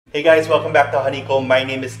Hey guys, welcome back to Honeycomb. My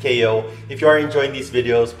name is Kayo. If you are enjoying these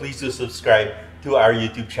videos, please do subscribe to our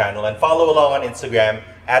YouTube channel and follow along on Instagram.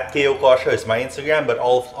 At Kayo Cosio is my Instagram, but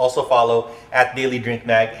also follow at Daily Drink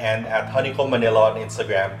Mag and at Honeycomb Manila on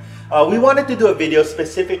Instagram. We wanted to do a video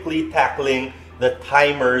specifically tackling the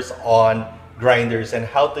timers on grinders and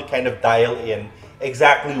how to kind of dial in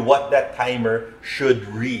exactly what that timer should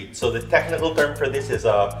read. So the technical term for this is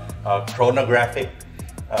a chronographic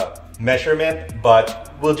measurement, but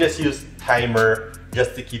we'll just use timer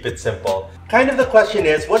just to keep it simple. Kind of the question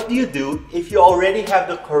is, what do you do if you already have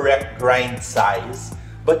the correct grind size,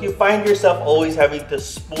 but you find yourself always having to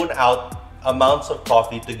spoon out amounts of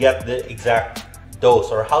coffee to get the exact dose,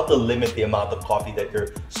 or how to limit the amount of coffee that you're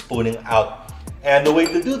spooning out? And the way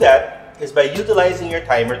to do that is by utilizing your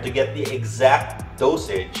timer to get the exact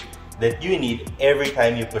dosage that you need every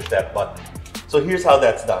time you push that button. So here's how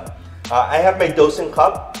that's done. I have my dosing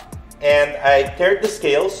cup, and I paired the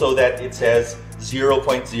scale so that it says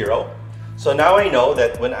 0.0. So now I know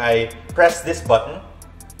that when I press this button,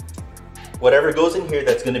 whatever goes in here,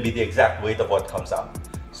 that's going to be the exact weight of what comes out.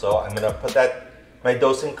 So I'm going to put my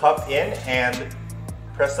dosing cup in and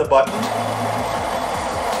press the button.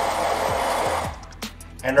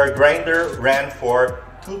 And our grinder ran for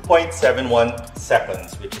 2.71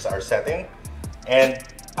 seconds, which is our setting. And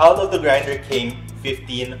out of the grinder came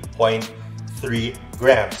 15.3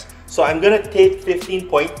 grams. So I'm gonna take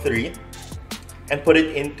 15.3 and put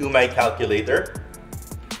it into my calculator.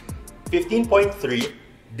 15.3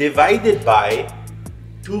 divided by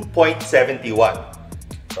 2.71.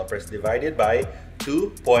 So press divided by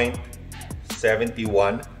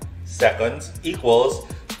 2.71 seconds equals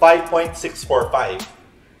 5.645,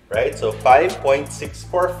 right? So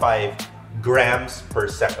 5.645 grams per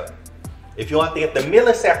second. If you want to get the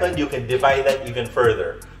millisecond, you can divide that even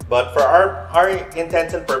further. But for our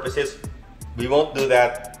intents and purposes, we won't do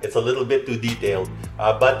that. It's a little bit too detailed.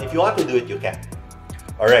 But if you want to do it, you can.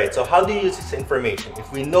 All right, so how do you use this information?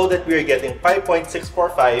 If we know that we're getting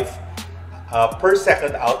 5.645 per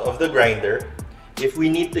second out of the grinder, if we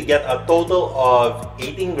need to get a total of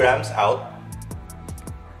 18 grams out,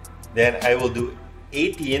 then I will do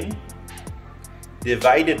 18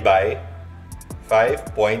 divided by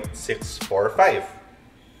 5.645,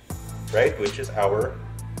 right? Which is our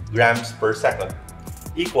grams per second,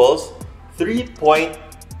 equals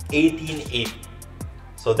 3.188.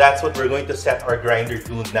 So that's what we're going to set our grinder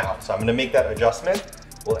to now. So I'm going to make that adjustment.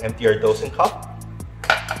 We'll empty our dosing cup.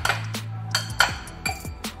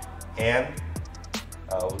 And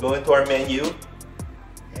we'll go into our menu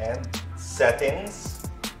and settings,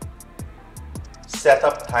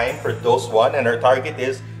 setup time for dose 1, and our target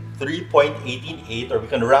is 3.188, or we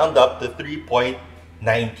can round up to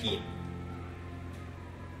 3.19.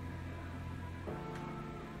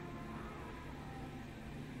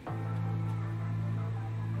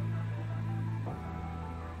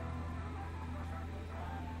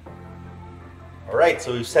 Alright,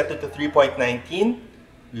 so we've set it to 3.19.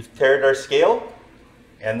 We've paired our scale,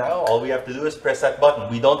 and now all we have to do is press that button.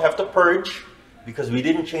 We don't have to purge because we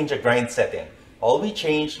didn't change the grind setting. All we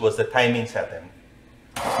changed was the timing setting.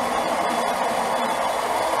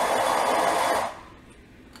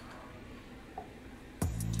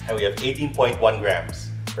 And we have 18.1 grams,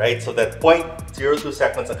 right? So that 0.02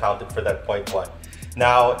 seconds accounted for that 0.1.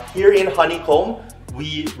 Now, here in Honeycomb,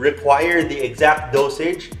 we require the exact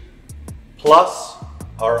dosage plus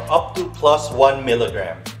or up to plus 1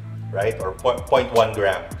 milligram, right? Or 0.1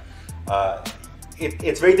 gram.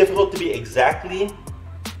 It's very difficult to be exactly,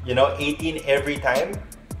 18 every time,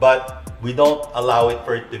 but we don't allow it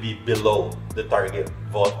for it to be below the target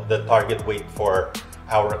weight for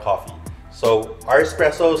our coffee. So our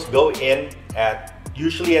espressos go in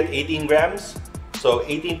usually at 18 grams. So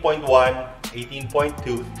 18.1,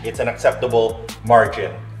 18.2, it's an acceptable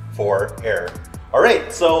margin for error. All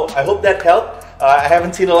right, so I hope that helped. I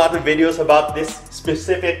haven't seen a lot of videos about this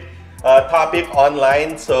specific topic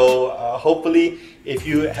online, so hopefully if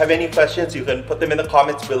you have any questions, you can put them in the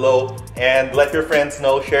comments below and let your friends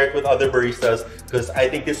know, share it with other baristas, because I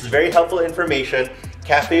think this is very helpful information.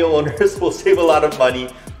 Cafe owners will save a lot of money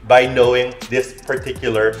by knowing this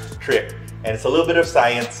particular trick. And it's a little bit of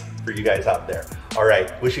science for you guys out there. All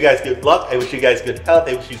right, wish you guys good luck. I wish you guys good health.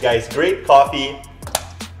 I wish you guys great coffee.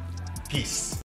 Peace.